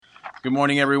Good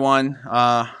morning, everyone.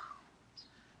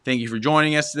 Thank you for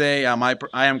joining us today.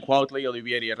 I am Cuautli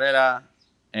Olivier Herrera,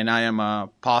 and I am a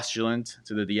postulant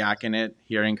to the diaconate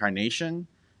here in Incarnation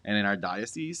and in our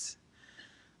diocese.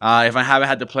 If I haven't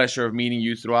had the pleasure of meeting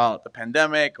you throughout the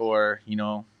pandemic, or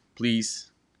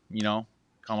please,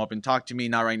 come up and talk to me.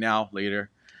 Not right now,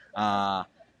 later. I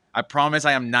promise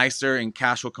I am nicer in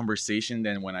casual conversation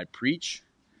than when I preach.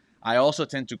 I also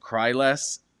tend to cry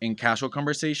less in casual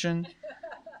conversation,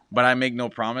 but I make no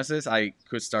promises. I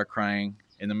could start crying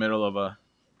in the middle of a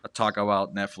talk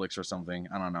about Netflix or something.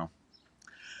 I don't know.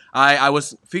 I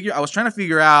was trying to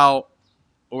figure out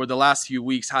over the last few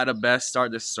weeks how to best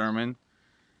start this sermon,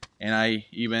 and I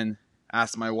even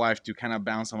asked my wife to kind of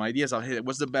bounce some ideas out. Hey,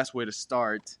 what's the best way to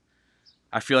start?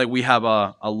 I feel like we have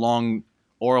a long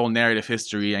oral narrative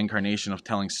history, incarnation of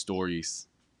telling stories.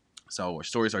 So our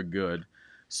stories are good.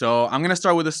 So I'm gonna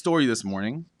start with a story this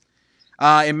morning.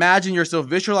 Imagine yourself,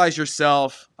 visualize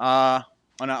yourself on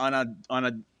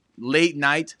a late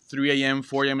night, 3 a.m.,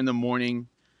 4 a.m. in the morning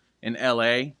in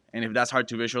LA. And if that's hard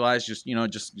to visualize, just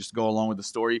go along with the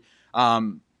story.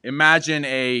 Imagine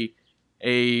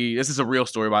this is a real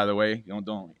story, by the way.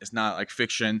 Don't it's not like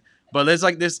fiction, but there's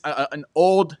like this an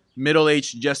old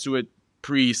middle-aged Jesuit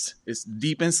priest is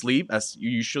deep in sleep, as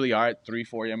you usually are at 3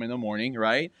 4 a.m. in the morning,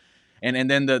 right? And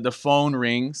then the phone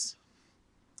rings,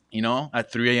 at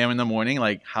 3 a.m. in the morning.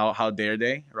 Like, how dare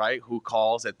they, right? Who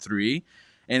calls at 3?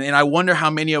 And I wonder how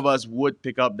many of us would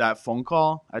pick up that phone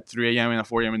call at 3 a.m. and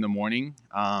 4 a.m. in the morning.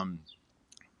 I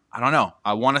don't know.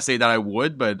 I want to say that I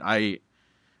would, but I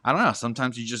don't know.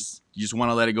 Sometimes you just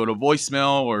want to let it go to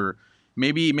voicemail, or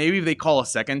maybe if they call a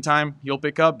second time, you'll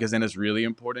pick up because then it's really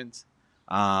important.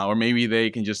 Or maybe they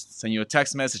can just send you a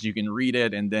text message. You can read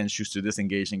it and then choose to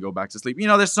disengage and go back to sleep.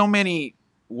 There's so many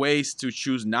ways to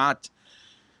choose not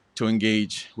to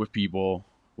engage with people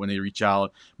when they reach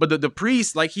out. But the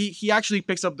priest, like he actually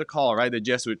picks up the call, right? The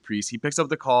Jesuit priest, he picks up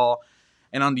the call,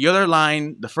 and on the other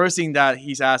line, the first thing that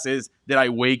he's asked is, "Did I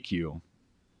wake you?"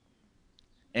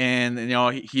 And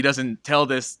he doesn't tell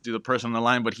this to the person on the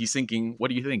line, but he's thinking, "What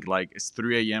do you think? Like, it's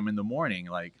 3 a.m. in the morning.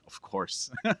 Like, of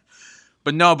course."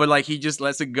 But no, but like he just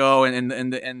lets it go,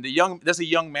 there's a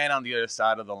young man on the other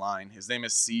side of the line. His name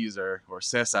is Caesar, or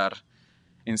Cesar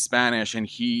in Spanish, and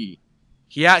he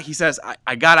says,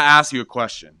 I gotta ask you a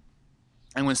question.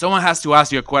 And when someone has to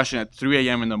ask you a question at 3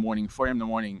 a.m. in the morning, 4 a.m. in the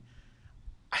morning,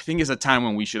 I think it's a time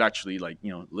when we should actually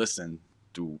listen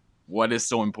to what is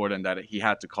so important that he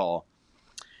had to call.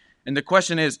 And the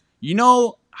question is,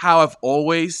 how I've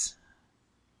always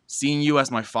seen you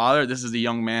as my father? This is the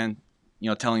young man,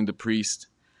 telling the priest,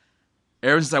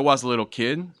 ever since I was a little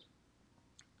kid.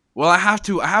 Well, I have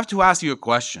to ask you a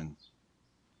question.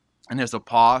 And there's a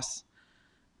pause.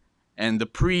 And the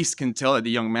priest can tell that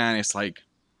the young man is like,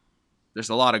 there's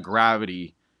a lot of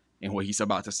gravity in what he's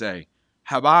about to say.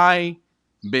 Have I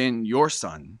been your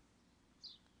son?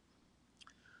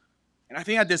 And I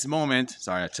think at this moment,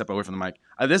 sorry, I stepped away from the mic.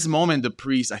 At this moment, the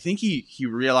priest, I think he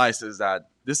realizes that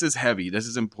this is heavy. This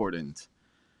is important.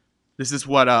 This is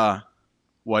what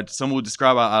some would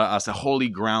describe as a holy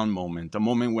ground moment, a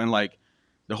moment when like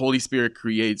the Holy Spirit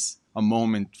creates a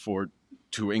moment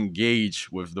to engage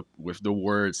with the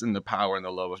words and the power and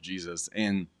the love of Jesus.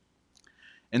 And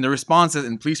the response is,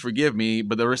 and please forgive me,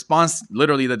 but the response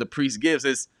literally that the priest gives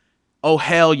is, "Oh,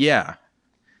 hell yeah."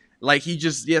 Like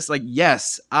yes,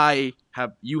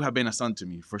 you have been a son to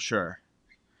me for sure.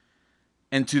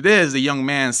 And to this, the young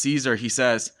man, Caesar, he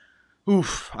says,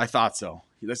 "Oof, I thought so."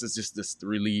 This is just this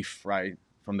relief, right,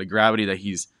 from the gravity that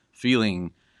he's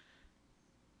feeling.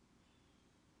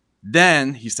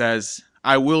 Then he says,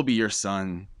 "I will be your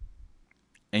son,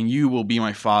 and you will be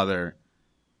my father,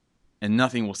 and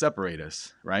nothing will separate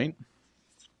us," right?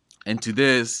 And to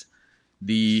this,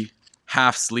 the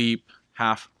half sleep,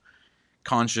 half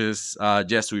conscious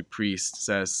Jesuit priest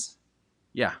says,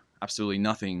 "Yeah, absolutely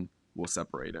nothing will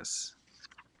separate us."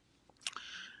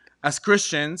 As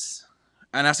Christians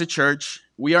and as a church,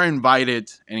 we are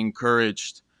invited and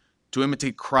encouraged to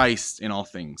imitate Christ in all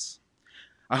things.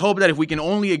 I hope that if we can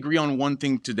only agree on one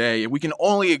thing today, if we can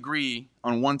only agree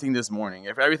on one thing this morning,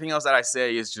 if everything else that I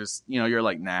say is just, you're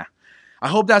like, nah. I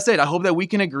hope that's it. I hope that we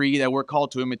can agree that we're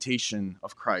called to imitation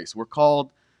of Christ. We're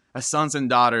called as sons and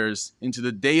daughters into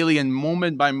the daily and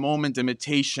moment by moment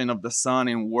imitation of the Son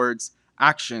in words,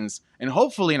 actions, and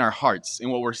hopefully in our hearts, in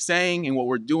what we're saying, in what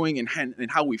we're doing,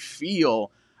 and how we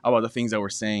feel about the things that we're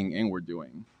saying and we're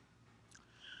doing.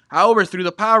 However, through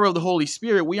the power of the Holy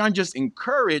Spirit, we aren't just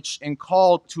encouraged and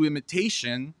called to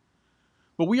imitation,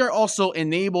 but we are also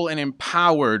enabled and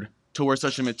empowered towards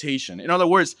such imitation. In other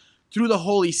words, through the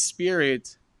Holy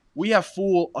Spirit, we have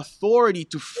full authority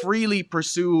to freely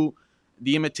pursue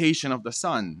the imitation of the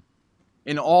Son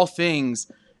in all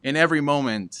things, in every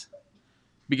moment.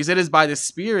 Because it is by the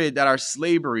Spirit that our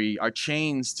slavery, our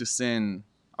chains to sin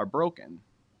are broken.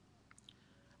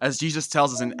 As Jesus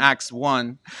tells us in Acts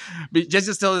 1,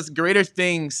 Jesus tells us greater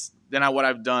things than what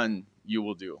I've done, you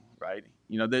will do, right?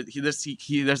 You know, there's this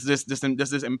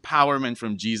empowerment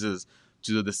from Jesus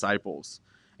to the disciples.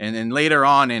 And then later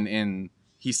on,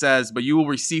 he says, but you will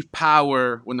receive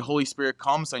power when the Holy Spirit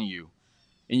comes on you,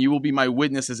 and you will be my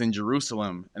witnesses in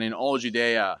Jerusalem and in all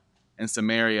Judea and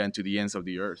Samaria and to the ends of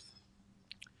the earth.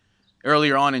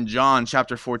 Earlier on in John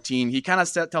chapter 14, he kind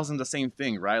of tells them the same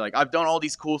thing, right? Like, I've done all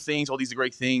these cool things, all these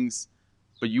great things,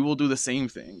 but you will do the same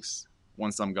things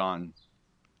once I'm gone.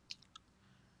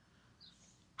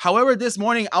 However, this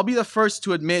morning, I'll be the first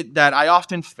to admit that I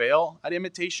often fail at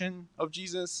imitation of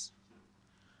Jesus.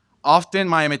 Often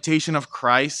my imitation of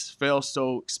Christ fails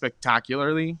so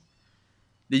spectacularly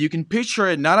that you can picture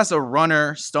it not as a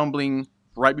runner stumbling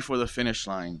right before the finish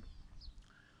line,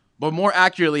 but more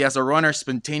accurately as a runner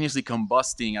spontaneously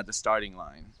combusting at the starting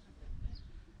line,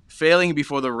 failing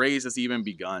before the race has even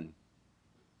begun.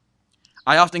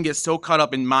 I often get so caught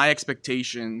up in my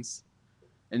expectations,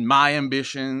 in my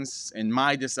ambitions, in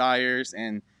my desires,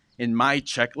 and in my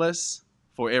checklist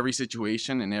for every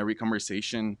situation and every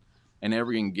conversation and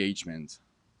every engagement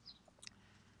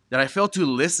that I fail to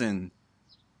listen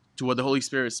to what the Holy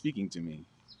Spirit is speaking to me.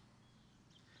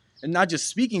 And not just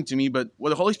speaking to me, but what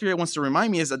the Holy Spirit wants to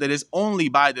remind me is that it is only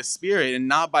by the Spirit and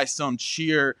not by some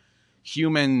sheer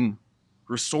human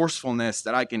resourcefulness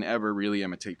that I can ever really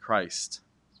imitate Christ.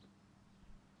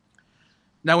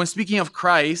 Now, when speaking of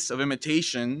Christ, of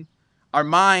imitation, our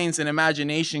minds and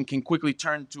imagination can quickly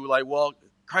turn to like, well,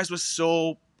 Christ was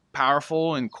so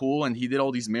powerful and cool and he did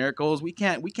all these miracles. We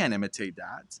can't imitate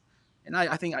that. And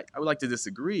I think I would like to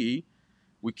disagree.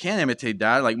 We can imitate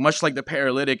that, like much like the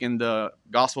paralytic in the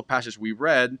gospel passage we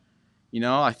read. You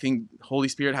know, I think Holy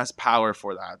Spirit has power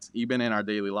for that, even in our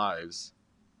daily lives.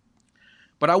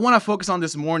 But I want to focus on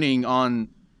this morning on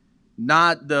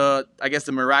not the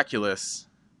miraculous,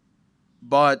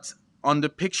 but on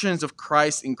depictions of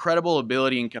Christ's incredible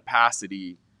ability and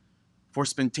capacity for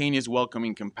spontaneous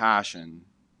welcoming compassion.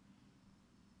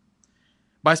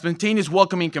 By spontaneous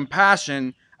welcoming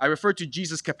compassion, I refer to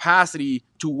Jesus' capacity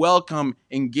to welcome,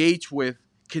 engage with,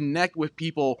 connect with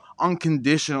people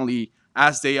unconditionally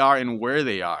as they are and where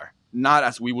they are, not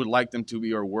as we would like them to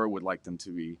be or where we would like them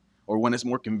to be, or when it's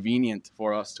more convenient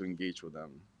for us to engage with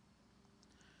them.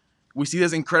 We see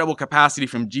this incredible capacity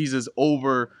from Jesus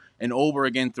over and over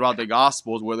again throughout the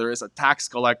Gospels, whether it's a tax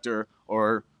collector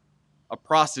or a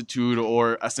prostitute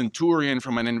or a centurion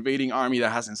from an invading army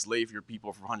that has enslaved your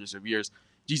people for hundreds of years.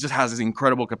 Jesus has this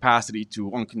incredible capacity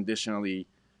to unconditionally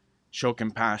show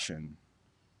compassion.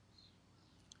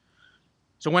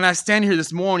 So when I stand here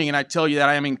this morning and I tell you that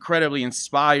I am incredibly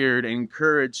inspired and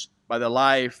encouraged by the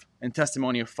life and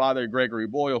testimony of Father Gregory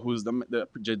Boyle, who's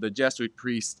the Jesuit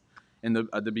priest in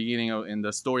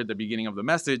the story at the beginning of the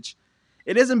message,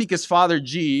 it isn't because Father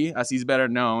G, as he's better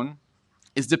known,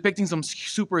 is depicting some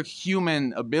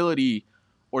superhuman ability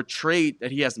or trait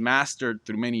that he has mastered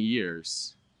through many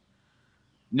years.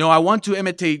 No, I want to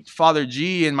imitate Father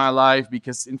G in my life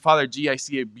because in Father G I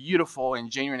see a beautiful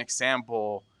and genuine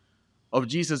example of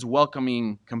Jesus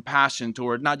welcoming compassion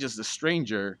toward not just the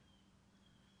stranger,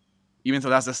 even though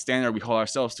that's the standard we hold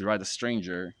ourselves to, right? The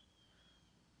stranger.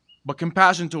 But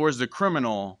compassion towards the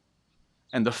criminal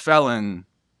and the felon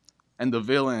and the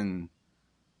villain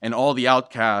and all the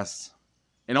outcasts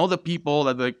and all the people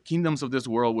that the kingdoms of this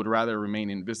world would rather remain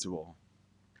invisible.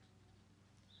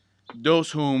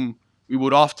 Those whom we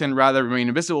would often rather remain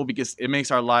invisible because it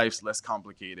makes our lives less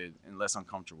complicated and less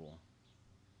uncomfortable.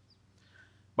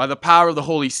 By the power of the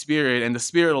Holy Spirit and the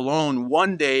Spirit alone,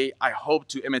 one day I hope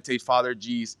to imitate Father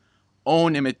G's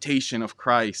own imitation of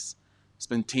Christ's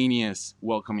spontaneous,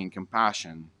 welcoming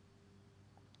compassion.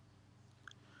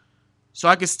 So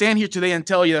I could stand here today and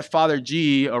tell you that Father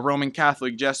G, a Roman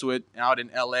Catholic Jesuit out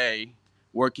in LA,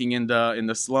 working in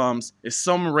the slums, is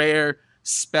some rare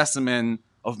specimen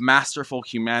of masterful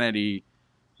humanity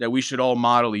that we should all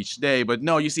model each day. But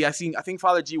no, you see, I think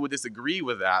Father G would disagree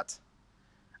with that.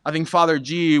 I think Father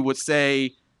G would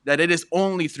say that it is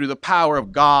only through the power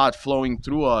of God flowing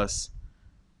through us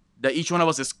that each one of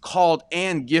us is called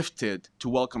and gifted to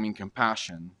welcoming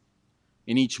compassion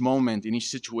in each moment, in each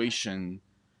situation,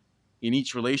 in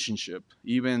each relationship,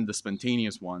 even the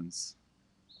spontaneous ones.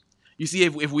 You see,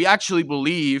 if we actually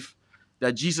believe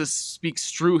that Jesus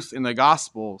speaks truth in the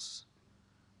Gospels,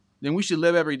 then we should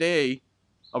live every day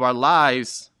of our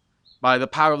lives by the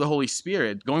power of the Holy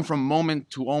Spirit, going from moment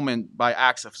to moment by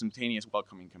acts of spontaneous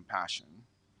welcoming compassion.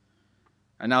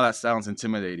 And now that sounds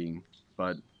intimidating,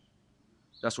 but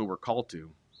that's what we're called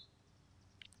to.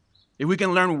 If we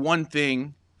can learn one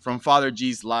thing from Father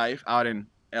G's life out in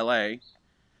LA,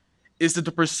 is that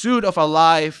the pursuit of a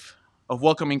life of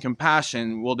welcoming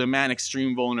compassion will demand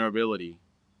extreme vulnerability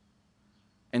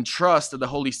and trust that the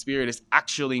Holy Spirit is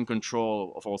actually in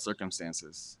control of all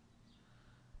circumstances.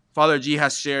 Father G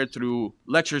has shared through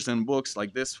lectures and books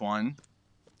like this one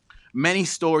many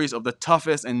stories of the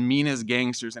toughest and meanest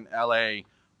gangsters in LA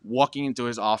walking into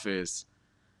his office,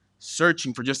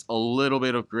 searching for just a little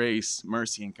bit of grace,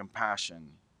 mercy, and compassion,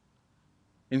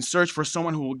 in search for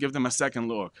someone who will give them a second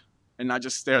look and not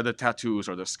just stare at the tattoos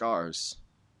or the scars.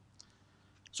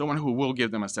 Someone who will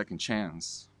give them a second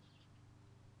chance.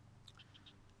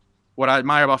 What I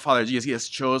admire about Father G is he has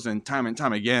chosen time and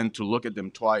time again to look at them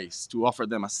twice, to offer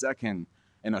them a second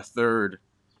and a third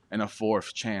and a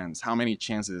fourth chance. How many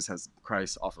chances has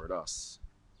Christ offered us?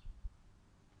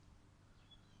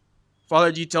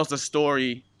 Father G tells the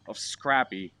story of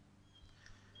Scrappy.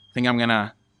 I think I'm going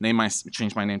to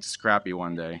change my name to Scrappy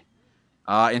one day.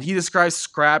 And he describes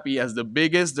Scrappy as the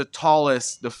biggest, the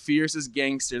tallest, the fiercest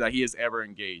gangster that he has ever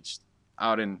engaged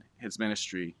out in his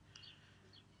ministry.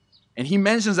 And he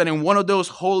mentions that in one of those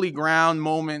holy ground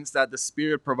moments that the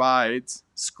Spirit provides,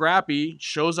 Scrappy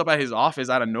shows up at his office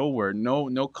out of nowhere.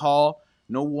 No call,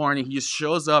 no warning. He just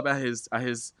shows up at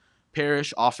his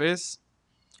parish office.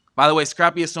 By the way,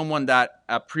 Scrappy is someone that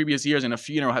at previous years in a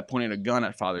funeral had pointed a gun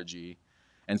at Father G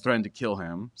and threatened to kill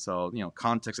him. So,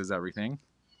 context is everything.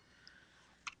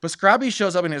 But Scrappy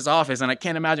shows up in his office, and I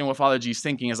can't imagine what Father G's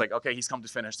thinking. Is like, okay, he's come to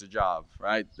finish the job,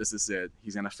 right? This is it.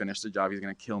 He's going to finish the job. He's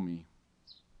going to kill me.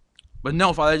 But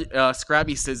no,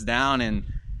 Scrappy sits down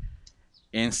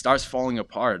and starts falling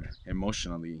apart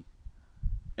emotionally.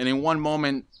 And in one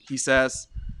moment, he says,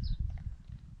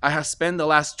 I have spent the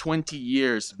last 20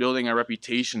 years building a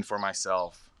reputation for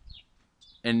myself,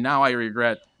 and now I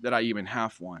regret that I even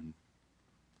have one.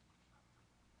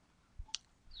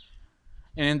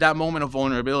 And in that moment of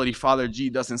vulnerability, Father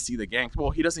G doesn't see the gangster. Well,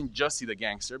 he doesn't just see the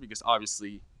gangster because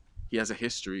obviously he has a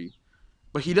history.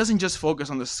 But he doesn't just focus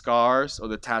on the scars or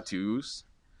the tattoos.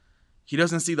 He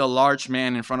doesn't see the large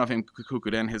man in front of him who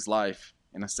could end his life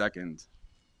in a second.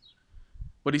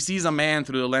 But he sees a man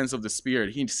through the lens of the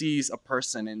Spirit. He sees a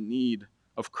person in need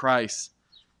of Christ,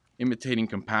 imitating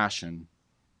compassion.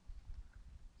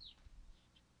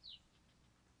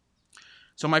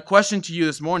 So my question to you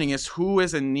this morning is, who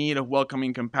is in need of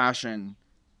welcoming compassion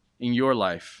in your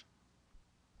life?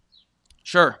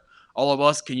 Sure, all of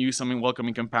us can use some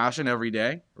welcoming compassion every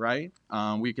day, right?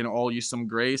 We can all use some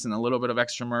grace and a little bit of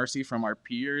extra mercy from our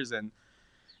peers and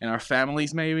our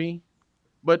families maybe.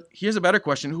 But here's a better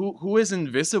question. Who is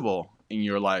invisible in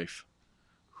your life?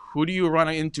 Who do you run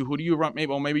into? Who do you run?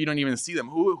 Maybe you don't even see them.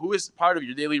 Who is part of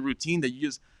your daily routine that you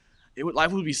just,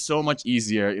 life would be so much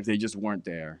easier if they just weren't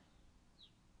there?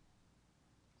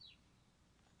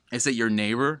 Is it your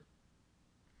neighbor?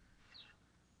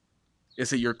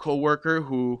 Is it your coworker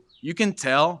who you can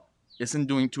tell isn't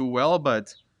doing too well,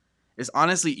 but it's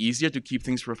honestly easier to keep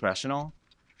things professional?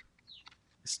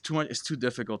 It's too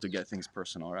difficult to get things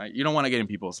personal, right? You don't want to get in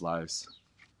people's lives.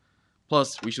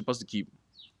 Plus, we're supposed to keep,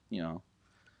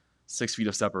 6 feet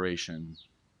of separation.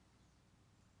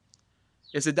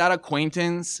 Is it that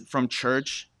acquaintance from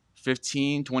church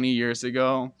 15, 20 years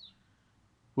ago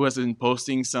who has been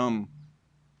posting some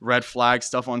red flag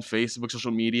stuff on Facebook,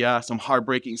 social media, some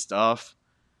heartbreaking stuff,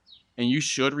 and you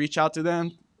should reach out to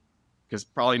them because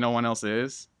probably no one else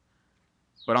is?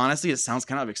 But honestly, it sounds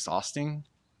kind of exhausting.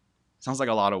 Sounds like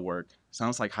a lot of work.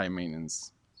 Sounds like high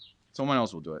maintenance. Someone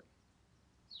else will do it.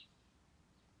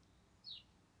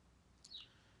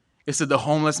 Is it the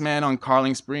homeless man on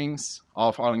Carling Springs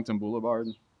off Arlington Boulevard?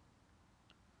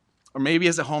 Or maybe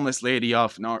it's a homeless lady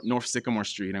off North Sycamore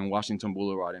Street and Washington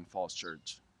Boulevard in Falls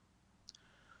Church.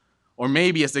 Or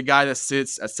maybe it's the guy that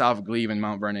sits at South Glebe and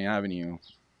Mount Vernon Avenue.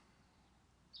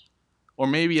 Or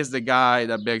maybe it's the guy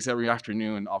that begs every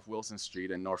afternoon off Wilson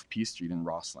Street and North P Street in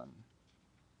Rossland.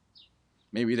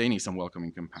 Maybe they need some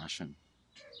welcoming compassion.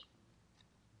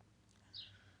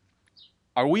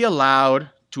 Are we allowed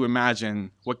to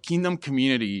imagine what kingdom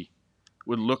community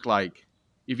would look like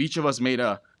if each of us made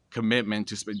a commitment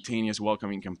to spontaneous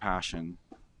welcoming compassion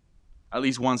at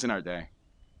least once in our day?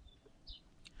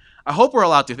 I hope we're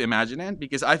allowed to imagine it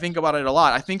because I think about it a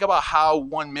lot. I think about how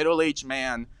one middle-aged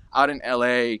man out in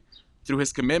LA, through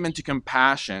his commitment to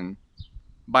compassion,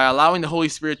 by allowing the Holy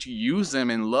Spirit to use him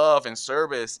in love and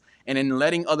service and in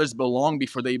letting others belong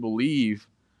before they believe,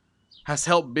 has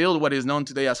helped build what is known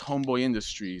today as Homeboy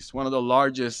Industries, one of the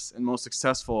largest and most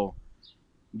successful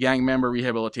gang member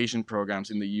rehabilitation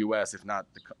programs in the US, if not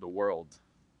the world.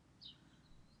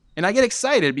 And I get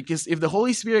excited because if the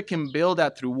Holy Spirit can build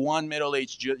that through one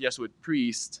middle-aged Jesuit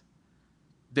priest,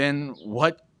 then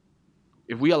what,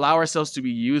 if we allow ourselves to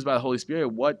be used by the Holy Spirit,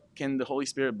 what can the Holy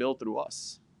Spirit build through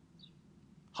us?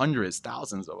 Hundreds,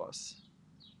 thousands of us.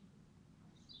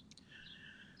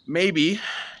 Maybe,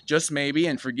 just maybe,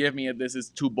 and forgive me if this is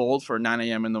too bold for 9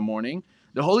 a.m. in the morning,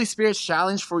 the Holy Spirit's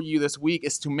challenge for you this week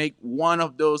is to make one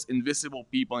of those invisible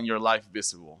people in your life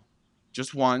visible.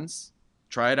 Just once.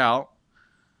 Try it out.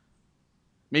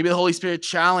 Maybe the Holy Spirit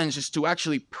challenge is to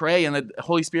actually pray and let the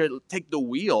Holy Spirit take the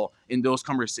wheel in those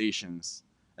conversations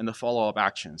and the follow-up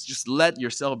actions. Just let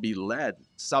yourself be led.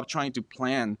 Stop trying to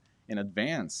plan in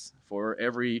advance for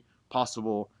every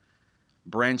possible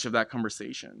branch of that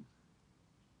conversation.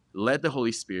 Let the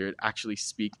Holy Spirit actually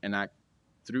speak and act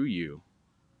through you.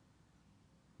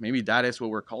 Maybe that is what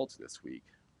we're called to this week.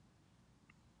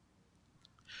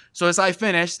 So as I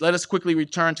finish, let us quickly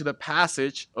return to the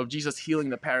passage of Jesus healing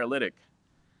the paralytic,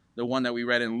 the one that we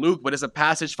read in Luke, but it's a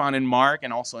passage found in Mark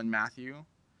and also in Matthew.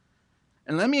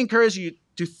 And let me encourage you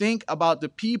to think about the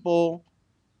people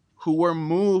who were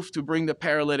moved to bring the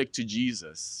paralytic to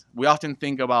Jesus. We often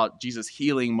think about Jesus'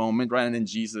 healing moment rather than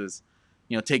Jesus,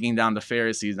 taking down the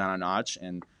Pharisees down a notch.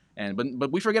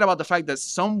 But we forget about the fact that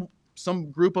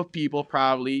some group of people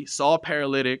probably saw a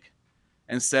paralytic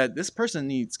and said, this person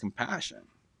needs compassion.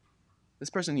 This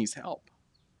person needs help.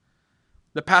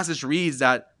 The passage reads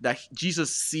that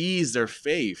Jesus sees their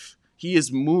faith. He is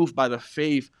moved by the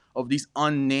faith of these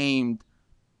unnamed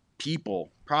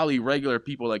people, probably regular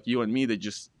people like you and me that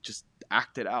just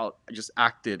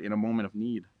acted in a moment of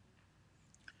need.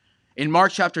 In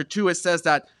Mark chapter 2, it says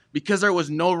that because there was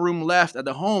no room left at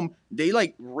the home, they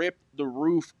ripped the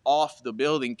roof off the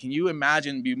building. Can you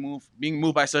imagine being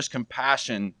moved by such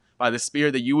compassion by the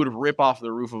Spirit that you would rip off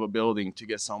the roof of a building to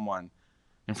get someone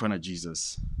in front of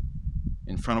Jesus,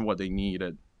 in front of what they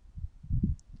needed?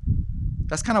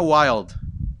 That's kind of wild.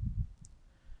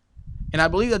 And I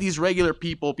believe that these regular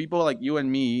people like you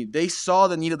and me, they saw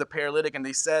the need of the paralytic and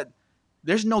they said,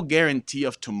 there's no guarantee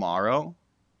of tomorrow.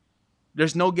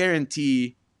 There's no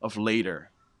guarantee of later.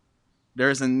 There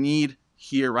is a need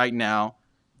here right now.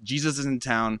 Jesus is in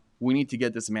town. We need to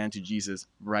get this man to Jesus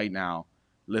right now.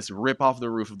 Let's rip off the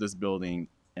roof of this building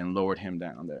and lower him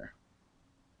down there.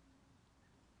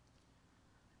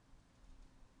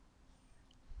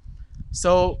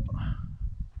 So,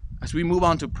 as we move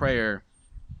on to prayer,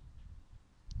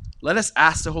 let us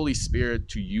ask the Holy Spirit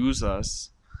to use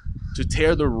us to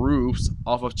tear the roofs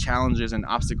off of challenges and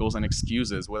obstacles and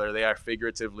excuses, whether they are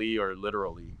figuratively or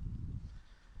literally.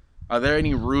 Are there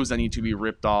any roofs that need to be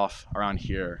ripped off around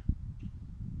here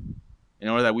in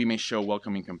order that we may show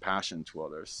welcoming compassion to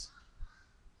others?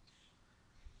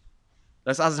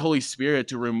 Let's ask the Holy Spirit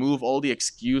to remove all the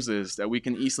excuses that we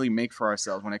can easily make for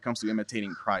ourselves when it comes to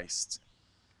imitating Christ.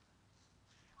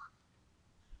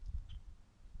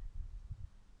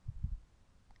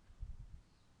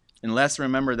 And let's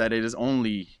remember that it is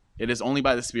only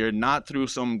by the Spirit, not through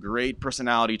some great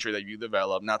personality trait that you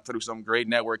develop, not through some great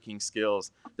networking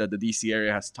skills that the DC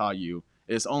area has taught you.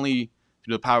 It is only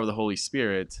through the power of the Holy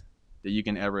Spirit that you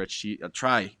can ever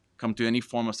come to any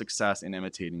form of success in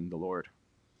imitating the Lord.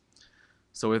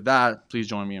 So with that, please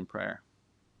join me in prayer.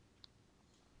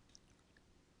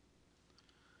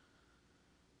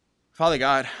 Father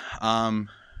God,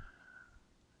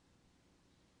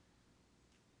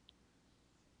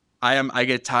 I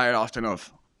get tired often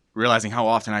of realizing how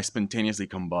often I spontaneously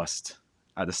combust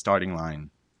at the starting line.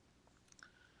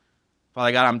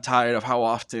 Father God, I'm tired of how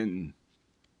often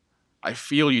I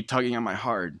feel you tugging at my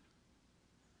heart.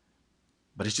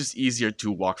 But it's just easier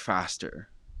to walk faster.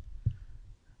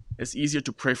 It's easier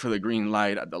to pray for the green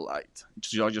light at the light,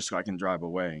 just so I can drive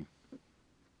away.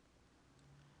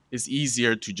 It's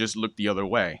easier to just look the other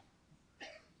way,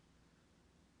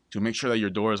 to make sure that your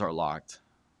doors are locked,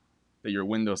 that your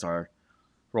windows are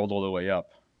rolled all the way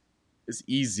up. It's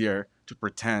easier to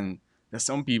pretend that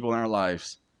some people in our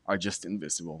lives are just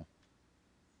invisible,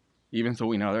 even though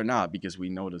we know they're not because we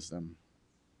notice them.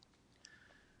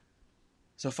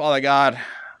 So Father God,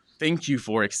 thank you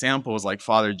for examples like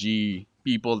Father G,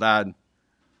 people that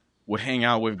would hang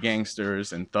out with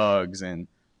gangsters and thugs and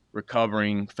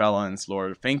recovering felons,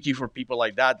 Lord. Thank you for people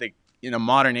like that in a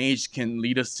modern age can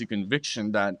lead us to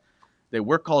conviction that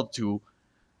we're called to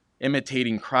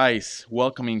imitating Christ,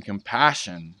 welcoming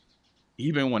compassion,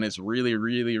 even when it's really,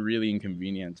 really, really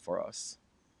inconvenient for us.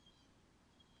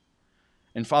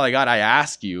 And Father God, I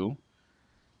ask you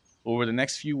over the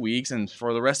next few weeks and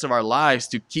for the rest of our lives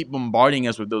to keep bombarding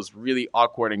us with those really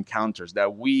awkward encounters,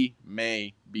 that we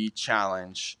may be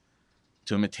challenged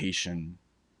to imitation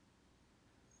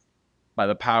by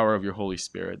the power of your Holy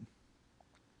Spirit.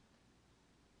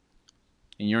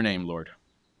 In your name, Lord.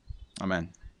 Amen.